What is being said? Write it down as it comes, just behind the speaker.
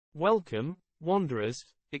Welcome, wanderers,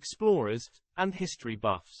 explorers, and history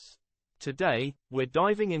buffs. Today, we're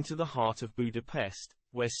diving into the heart of Budapest,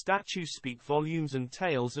 where statues speak volumes and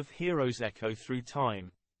tales of heroes echo through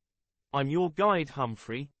time. I'm your guide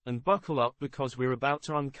Humphrey, and buckle up because we're about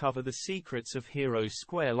to uncover the secrets of Heroes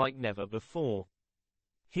Square like never before.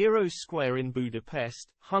 Heroes Square in Budapest,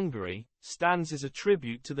 Hungary, stands as a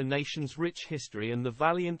tribute to the nation's rich history and the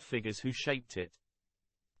valiant figures who shaped it.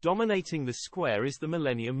 Dominating the square is the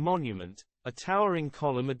Millennium Monument, a towering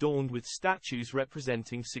column adorned with statues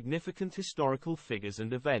representing significant historical figures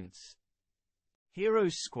and events.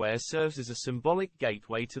 Heroes Square serves as a symbolic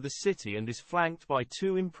gateway to the city and is flanked by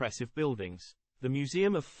two impressive buildings, the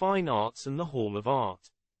Museum of Fine Arts and the Hall of Art.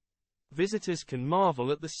 Visitors can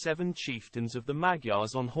marvel at the 7 chieftains of the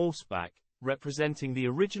Magyars on horseback, representing the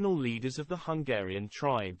original leaders of the Hungarian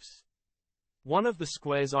tribes. One of the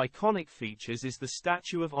square's iconic features is the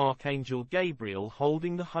statue of Archangel Gabriel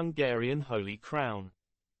holding the Hungarian Holy Crown.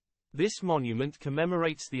 This monument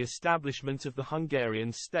commemorates the establishment of the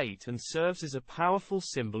Hungarian state and serves as a powerful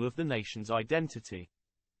symbol of the nation's identity.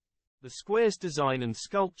 The square's design and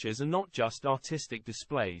sculptures are not just artistic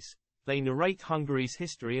displays, they narrate Hungary's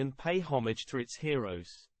history and pay homage to its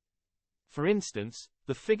heroes. For instance,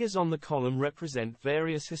 the figures on the column represent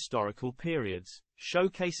various historical periods,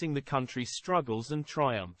 showcasing the country's struggles and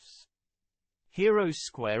triumphs. Heroes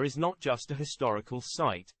Square is not just a historical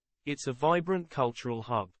site, it's a vibrant cultural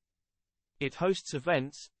hub. It hosts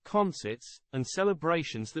events, concerts, and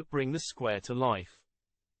celebrations that bring the square to life.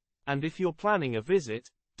 And if you're planning a visit,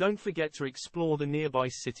 don't forget to explore the nearby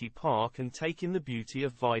city park and take in the beauty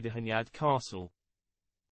of Vajdahunyad Castle.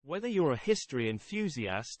 Whether you're a history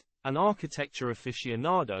enthusiast, an architecture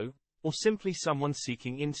aficionado, or simply someone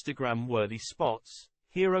seeking Instagram-worthy spots,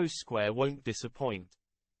 Heroes Square won't disappoint.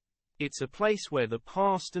 It's a place where the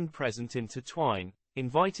past and present intertwine,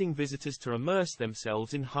 inviting visitors to immerse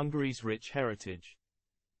themselves in Hungary's rich heritage.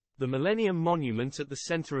 The Millennium Monument at the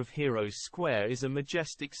center of Heroes Square is a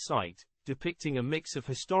majestic sight, depicting a mix of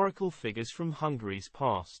historical figures from Hungary's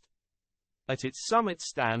past. At its summit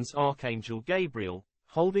stands Archangel Gabriel,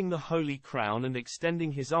 holding the Holy Crown and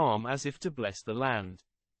extending his arm as if to bless the land.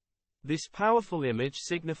 This powerful image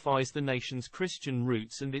signifies the nation's Christian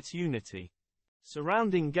roots and its unity.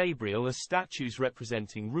 Surrounding Gabriel are statues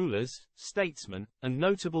representing rulers, statesmen, and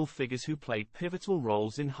notable figures who played pivotal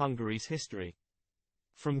roles in Hungary's history.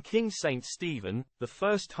 From King Saint Stephen, the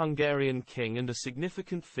first Hungarian king and a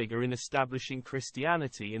significant figure in establishing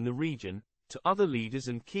Christianity in the region, to other leaders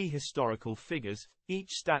and key historical figures, each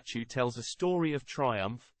statue tells a story of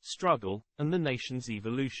triumph, struggle, and the nation's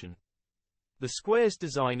evolution. The square's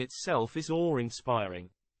design itself is awe-inspiring,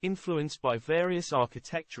 influenced by various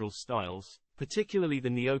architectural styles, particularly the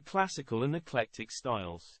neoclassical and eclectic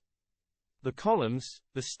styles. The columns,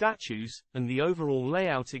 the statues, and the overall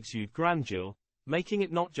layout exude grandeur, making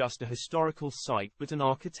it not just a historical site but an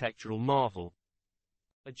architectural marvel.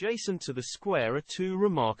 Adjacent to the square are two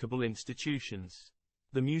remarkable institutions.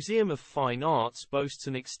 The Museum of Fine Arts boasts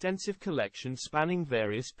an extensive collection spanning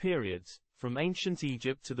various periods, from ancient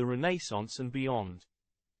Egypt to the Renaissance and beyond.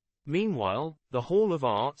 Meanwhile, the Hall of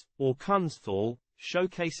Art, or Kunsthal,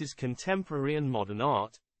 showcases contemporary and modern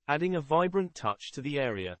art, adding a vibrant touch to the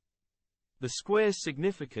area. The square's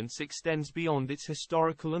significance extends beyond its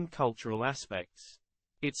historical and cultural aspects.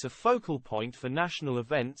 It's a focal point for national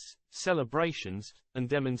events, celebrations, and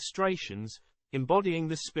demonstrations, embodying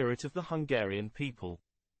the spirit of the Hungarian people.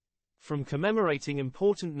 From commemorating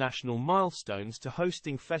important national milestones to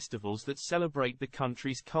hosting festivals that celebrate the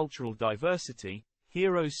country's cultural diversity,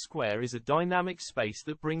 Heroes Square is a dynamic space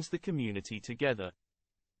that brings the community together.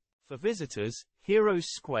 For visitors, Heroes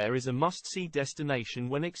Square is a must-see destination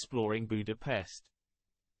when exploring Budapest.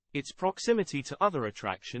 Its proximity to other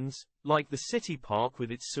attractions, like the city park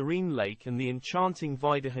with its serene lake and the enchanting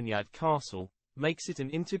Vajdahunyad Castle, makes it an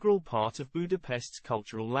integral part of Budapest's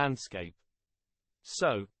cultural landscape.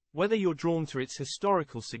 So, whether you're drawn to its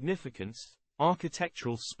historical significance,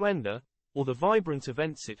 architectural splendor, or the vibrant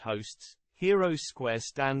events it hosts, Heroes Square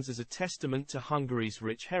stands as a testament to Hungary's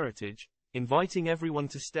rich heritage, inviting everyone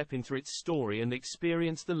to step into its story and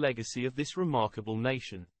experience the legacy of this remarkable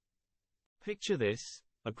nation. Picture this: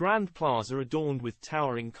 a grand plaza adorned with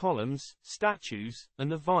towering columns, statues,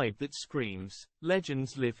 and a vibe that screams,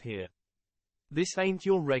 "Legends live here." This ain't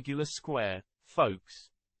your regular square, folks.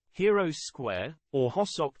 Heroes Square, or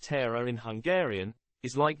Hosok Tér in Hungarian,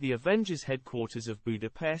 is like the Avengers headquarters of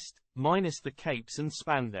Budapest, minus the capes and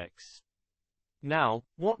spandex. Now,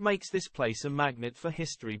 what makes this place a magnet for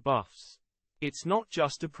history buffs? It's not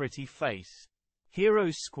just a pretty face.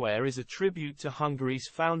 Heroes Square is a tribute to Hungary's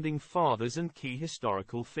founding fathers and key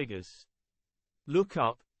historical figures. Look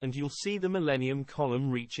up, and you'll see the Millennium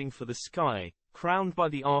Column reaching for the sky, crowned by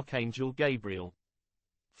the Archangel Gabriel.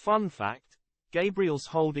 Fun fact, Gabriel's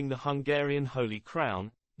holding the Hungarian Holy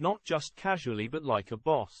Crown, not just casually but like a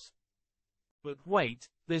boss. But wait,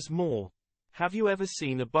 there's more. Have you ever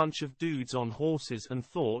seen a bunch of dudes on horses and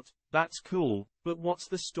thought, that's cool, but what's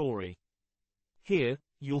the story? Here,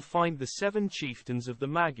 you'll find the 7 chieftains of the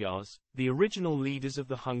Magyars, the original leaders of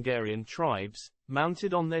the Hungarian tribes,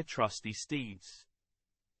 mounted on their trusty steeds.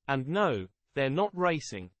 And no, they're not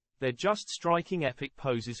racing, they're just striking epic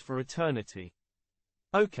poses for eternity.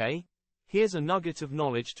 Okay, here's a nugget of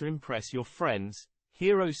knowledge to impress your friends.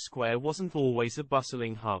 Heroes Square wasn't always a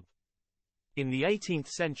bustling hub. In the 18th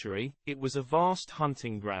century, it was a vast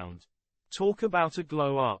hunting ground. Talk about a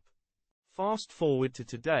glow-up. Fast forward to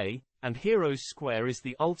today, and Heroes Square is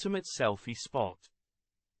the ultimate selfie spot.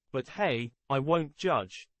 But hey, I won't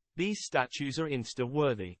judge. These statues are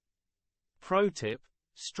Insta-worthy. Pro tip,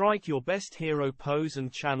 strike your best hero pose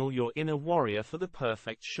and channel your inner warrior for the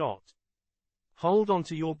perfect shot. Hold on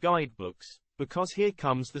to your guidebooks, because here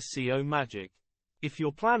comes the CO magic. If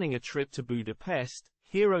you're planning a trip to Budapest,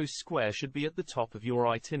 Heroes Square should be at the top of your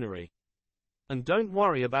itinerary. And don't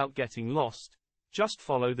worry about getting lost, just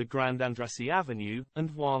follow the Grand Andrassy Avenue,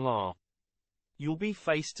 and voila! You'll be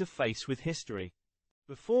face to face with history.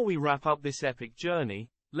 Before we wrap up this epic journey,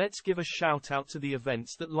 let's give a shout out to the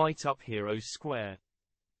events that light up Heroes Square.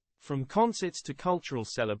 From concerts to cultural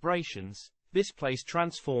celebrations, this place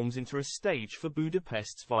transforms into a stage for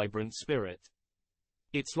Budapest's vibrant spirit.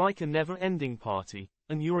 It's like a never-ending party,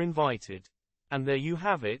 and you're invited. And there you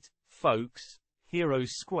have it, folks,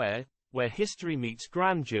 Heroes Square, where history meets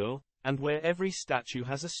grandeur, and where every statue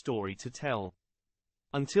has a story to tell.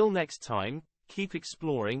 Until next time, keep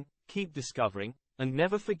exploring, keep discovering, and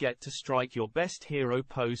never forget to strike your best hero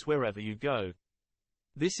pose wherever you go.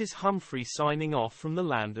 This is Humphrey signing off from the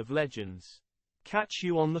land of legends. Catch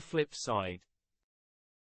you on the flip side.